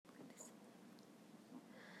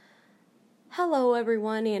Hello,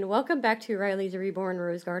 everyone, and welcome back to Riley's Reborn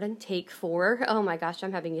Rose Garden, take 4. Oh my gosh,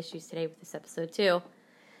 I'm having issues today with this episode, too.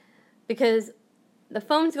 Because the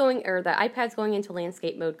iPad's going into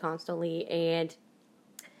landscape mode constantly, and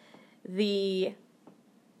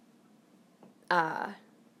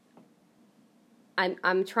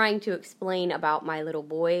I'm trying to explain about my little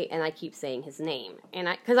boy, and I keep saying his name.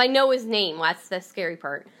 Because I know his name, that's the scary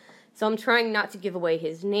part. So I'm trying not to give away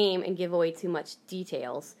his name and give away too much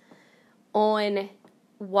details on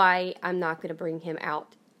why I'm not going to bring him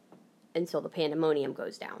out until the pandemonium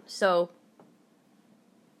goes down. So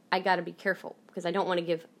I got to be careful because I don't want to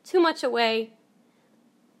give too much away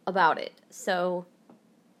about it. So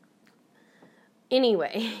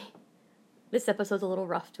anyway, this episode's a little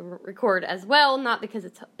rough to record as well, not because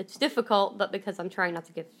it's difficult, but because I'm trying not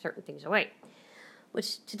to give certain things away.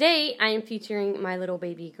 Which today I am featuring my little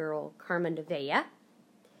baby girl, Karma Nevaeh.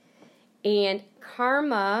 And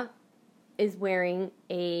Karma is wearing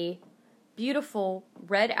a beautiful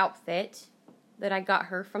red outfit that I got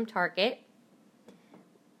her from Target,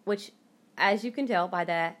 which, as you can tell by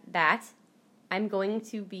that, I'm going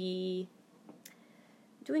to be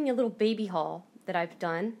doing a little baby haul that I've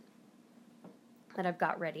done, that I've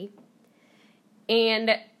got ready.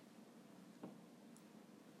 And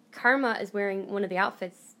Karma is wearing one of the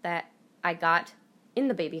outfits that I got in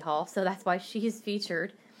the baby haul, so that's why she's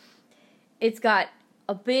featured. It's got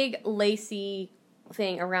a big lacy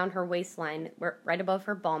thing around her waistline, right above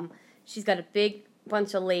her bum. She's got a big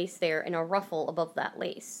bunch of lace there and a ruffle above that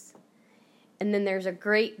lace. And then there's a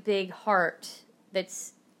great big heart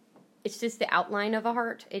it's just the outline of a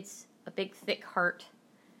heart. It's a big thick heart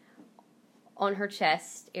on her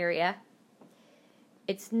chest area.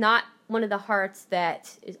 It's not one of the hearts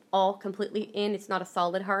that is all completely in. It's not a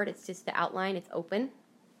solid heart. It's just the outline. It's open.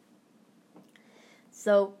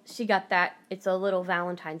 So she got that. It's a little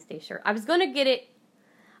Valentine's Day shirt. I was gonna get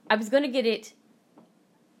it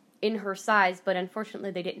in her size, but unfortunately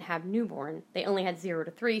they didn't have newborn. They only had 0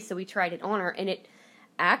 to 3, so we tried it on her, and it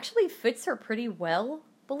actually fits her pretty well,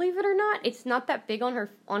 believe it or not. It's not that big on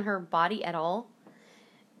her body at all.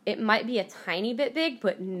 It might be a tiny bit big,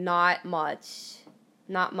 but not much.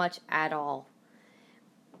 Not much at all.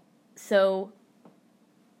 So,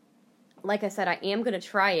 like I said, I am going to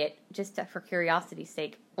try it, just for curiosity's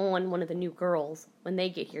sake, on one of the new girls when they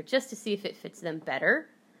get here, just to see if it fits them better.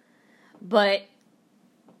 But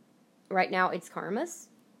right now it's Karma's,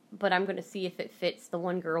 but I'm going to see if it fits the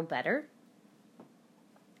one girl better.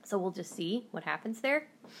 So we'll just see what happens there.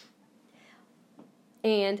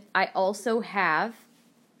 And I also have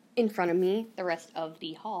in front of me the rest of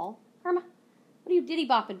the haul. Karma, what are you diddy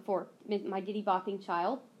bopping for, my diddy bopping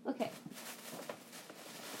child? Okay.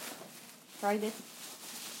 Try this.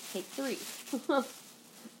 Take 3.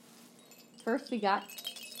 First we got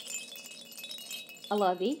a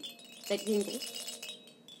lovey that jingles.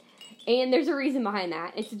 And there's a reason behind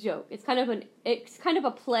that. It's a joke. It's kind of a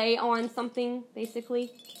play on something,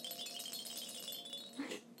 basically.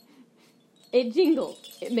 It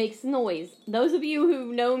jingles. It makes noise. Those of you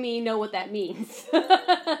who know me know what that means.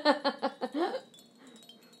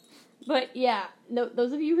 But yeah,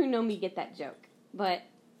 those of you who know me get that joke. But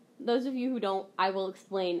those of you who don't, I will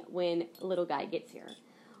explain when little guy gets here.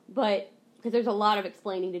 But, because there's a lot of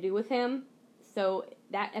explaining to do with him, so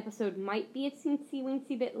that episode might be a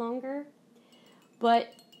teensy-weensy bit longer.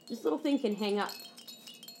 But this little thing can hang up,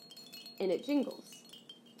 and it jingles.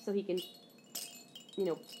 So he can,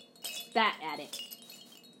 bat at it,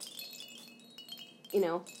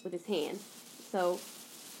 with his hand. So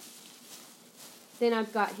then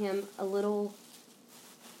I've got him a little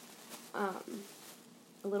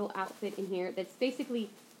outfit in here that's basically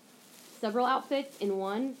several outfits in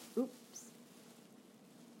one. Oops.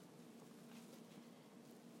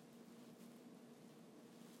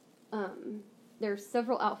 There's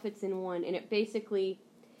several outfits in one, and it basically,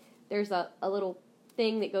 there's a little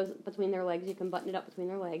thing that goes between their legs. You can button it up between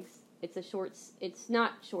their legs. It's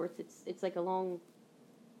not shorts, it's like a long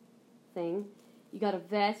thing. You got a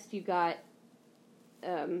vest, you got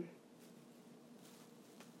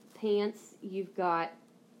pants, you've got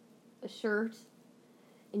a shirt,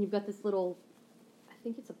 and you've got this little, I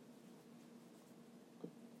think it's I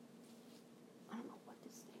don't know what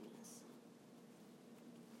this thing is.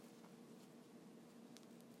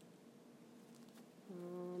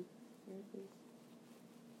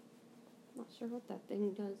 Not sure what that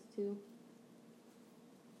thing does too.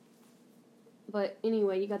 But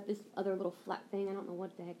anyway, you got this other little flat thing. I don't know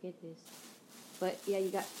what the heck it is. But yeah, you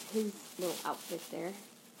got his little outfit there.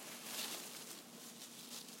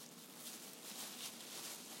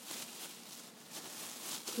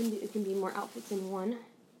 It can be more outfits in one.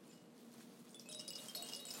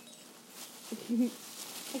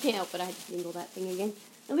 I can't help it, I had to jingle that thing again.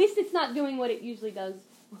 At least it's not doing what it usually does.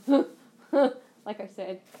 Like I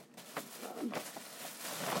said.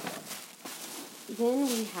 Then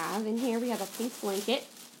we have, in here, we have a pink blanket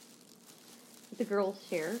that the girls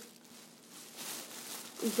share.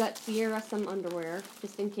 We've got Sierra some underwear,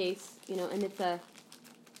 just in case, you know, and it's a,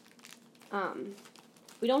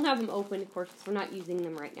 we don't have them open, of course, because we're not using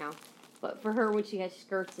them right now. But for her, when she has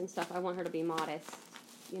skirts and stuff, I want her to be modest,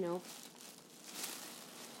 you know.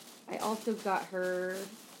 I also got her,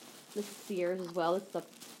 this is Sierra's as well. It's a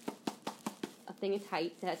thing of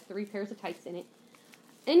tights. It has 3 pairs of tights in it.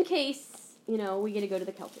 In case, you know, we get to go to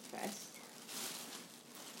the Celtic Fest.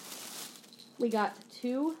 We got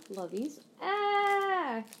 2 lovies.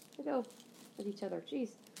 They go with each other. Jeez.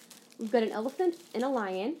 We've got an elephant and a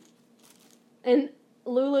lion. And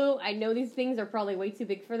Lulu, I know these things are probably way too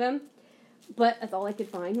big for them, but that's all I could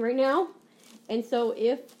find right now. And so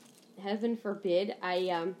if, heaven forbid,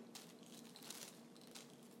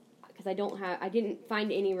 because I didn't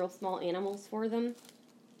find any real small animals for them,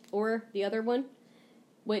 or the other one,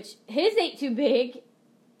 which his ain't too big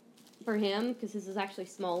for him, because his is actually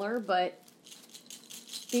smaller, but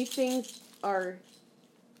these things are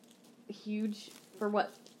huge for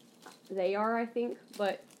what they are, I think,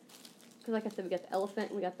 but, because like I said, we got the elephant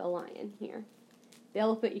and we got the lion here. The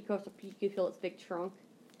elephant, you can feel its big trunk,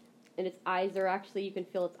 and its eyes are actually, you can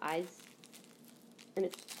feel its eyes, and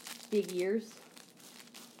its big ears.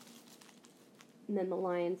 And then the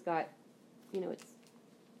lion's got, you know, it's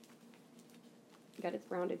got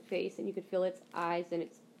its rounded face, and you can feel its eyes and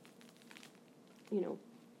its, you know,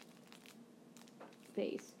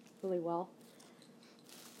 face really well.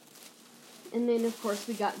 And then, of course,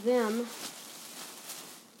 we got them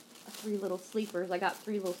 3 little sleepers. I got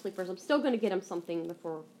 3 little sleepers. I'm still going to get them something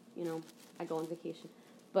before, you know, I go on vacation.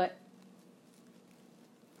 But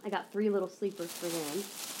I got 3 little sleepers for them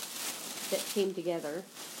that came together.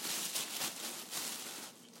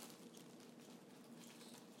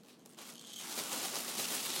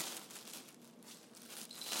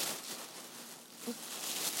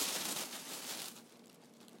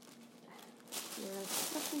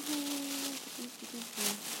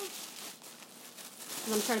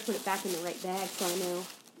 And I'm trying to put it back in the right bag so I know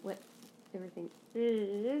what everything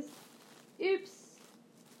is. Oops.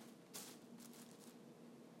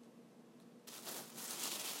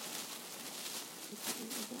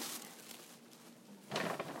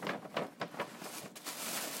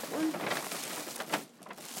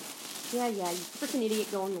 Yeah, you freaking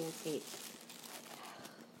idiot going landscape.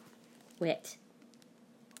 Wet.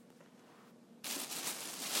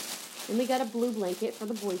 Then we got a blue blanket for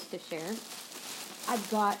the boys to share. I've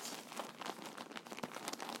got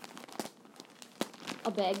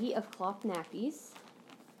a baggie of cloth nappies.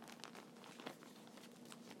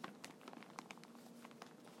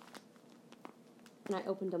 And I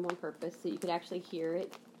opened them on purpose so you could actually hear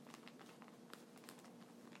it.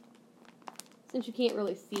 Since you can't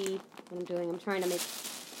really see what I'm doing, I'm trying to make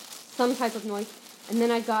some type of noise. And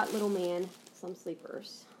then I got little man some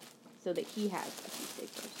sleepers so that he has a few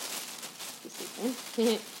sleepers. He's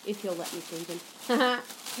sleeping. If he'll let me change him.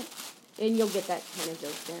 And you'll get that kind of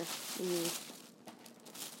joke there.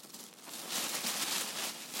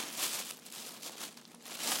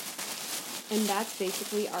 And that's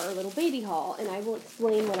basically our little baby haul. And I will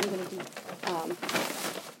explain what I'm going to do.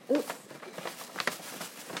 Oops.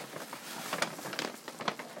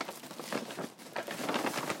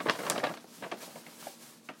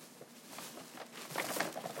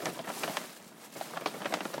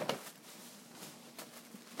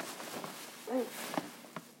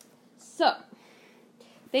 So,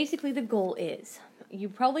 basically the goal is, you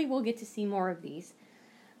probably will get to see more of these,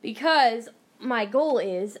 because my goal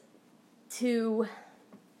is to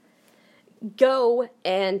go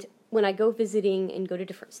and, when I go visiting and go to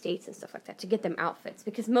different states and stuff like that, to get them outfits,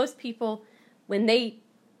 because most people, when they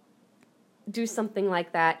do something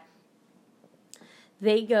like that,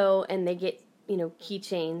 they go and they get, you know,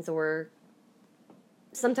 keychains or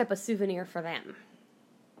some type of souvenir for them.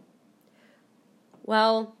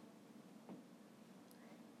 Well,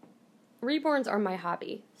 reborns are my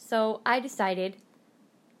hobby, so I decided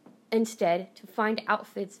instead to find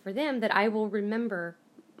outfits for them that I will remember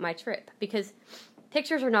my trip, because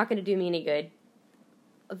pictures are not going to do me any good.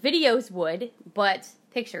 Videos would, but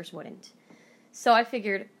pictures wouldn't. So I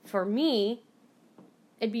figured for me,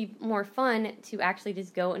 it'd be more fun to actually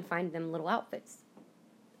just go and find them little outfits,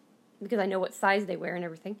 because I know what size they wear and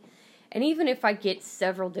everything. And even if I get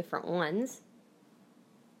several different ones,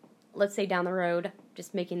 let's say down the road,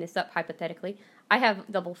 just making this up hypothetically, I have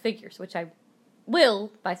double figures, which I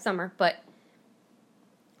will by summer, but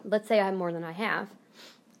let's say I have more than I have,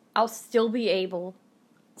 I'll still be able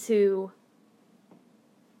to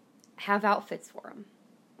have outfits for them.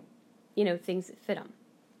 You know, things that fit them.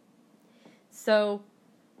 So,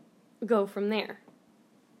 go from there.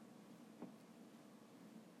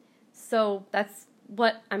 So, that's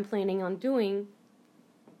what I'm planning on doing,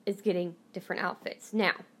 is getting different outfits.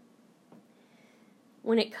 Now,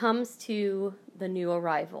 when it comes to the new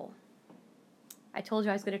arrival, I told you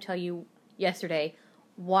I was going to tell you yesterday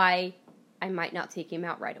why I might not take him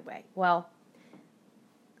out right away. Well,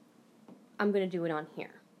 I'm going to do it on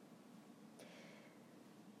here.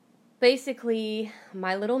 Basically,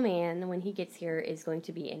 my little man, when he gets here, is going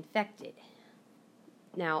to be infected.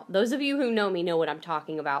 Now, those of you who know me know what I'm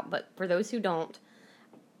talking about, but for those who don't,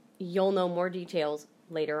 you'll know more details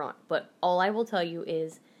later on. But all I will tell you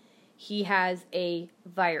is he has a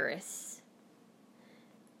virus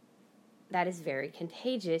that is very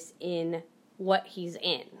contagious in what he's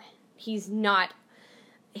in. He's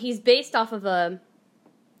based off of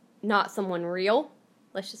not someone real.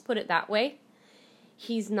 Let's just put it that way.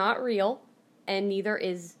 He's not real, and neither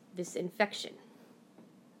is this infection.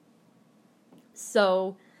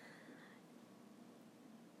 So,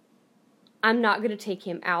 I'm not going to take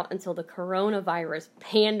him out until the coronavirus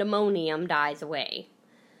pandemonium dies away.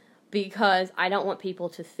 Because I don't want people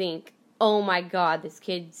to think, oh my God, this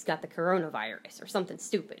kid's got the coronavirus or something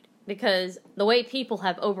stupid. Because the way people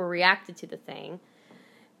have overreacted to the thing,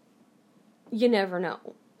 you never know.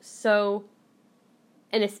 So,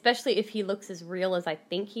 and especially if he looks as real as I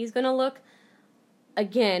think he's going to look,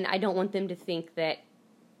 again, I don't want them to think that,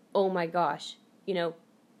 oh my gosh, you know,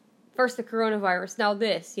 first the coronavirus, now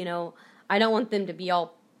this, you know. I don't want them to be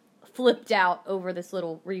all flipped out over this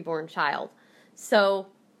little reborn child. So,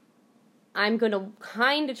 I'm going to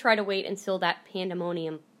kind of try to wait until that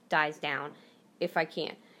pandemonium dies down, if I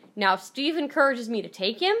can. Now, if Steve encourages me to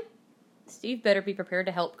take him, Steve better be prepared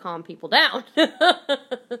to help calm people down.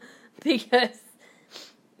 Because,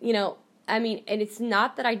 you know, I mean, and it's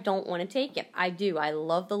not that I don't want to take him. I do. I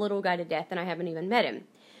love the little guy to death, and I haven't even met him.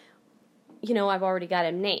 You know, I've already got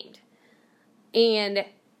him named.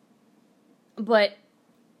 But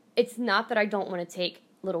it's not that I don't want to take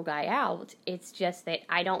little guy out. It's just that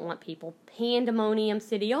I don't want people pandemonium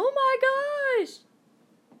city. Oh my gosh!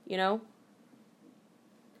 You know?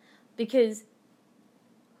 Because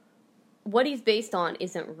what he's based on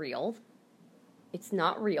isn't real. It's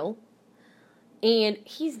not real. And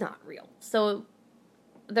he's not real. So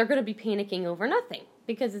they're going to be panicking over nothing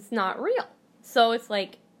because it's not real. So it's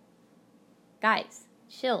like, guys,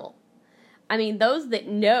 chill. I mean, those that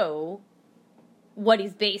know what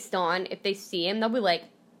he's based on, if they see him, they'll be like,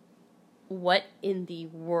 what in the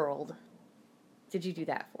world did you do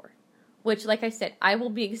that for? Which, like I said, I will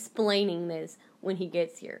be explaining this when he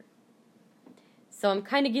gets here. So I'm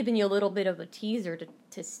kind of giving you a little bit of a teaser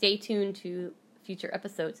to stay tuned to future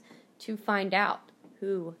episodes to find out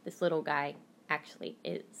who this little guy actually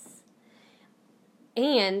is.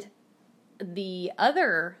 And the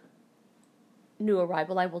other new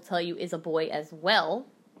arrival, I will tell you, is a boy as well.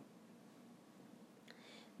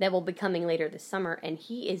 That will be coming later this summer, and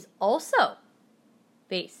he is also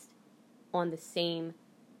based on the same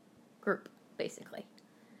group, basically.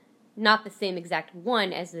 Not the same exact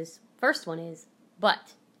one as this first one is,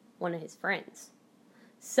 but one of his friends.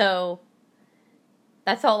 So,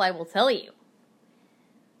 that's all I will tell you.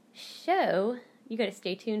 So, you got to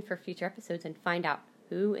stay tuned for future episodes and find out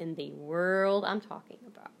who in the world I'm talking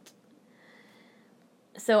about.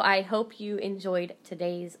 So, I hope you enjoyed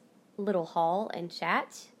today's little haul and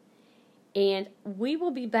chat. And we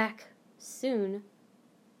will be back soon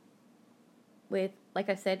with, like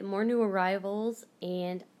I said, more new arrivals,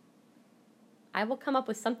 and I will come up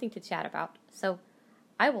with something to chat about. So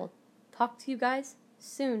I will talk to you guys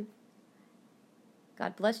soon.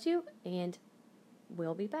 God bless you, and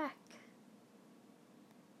we'll be back.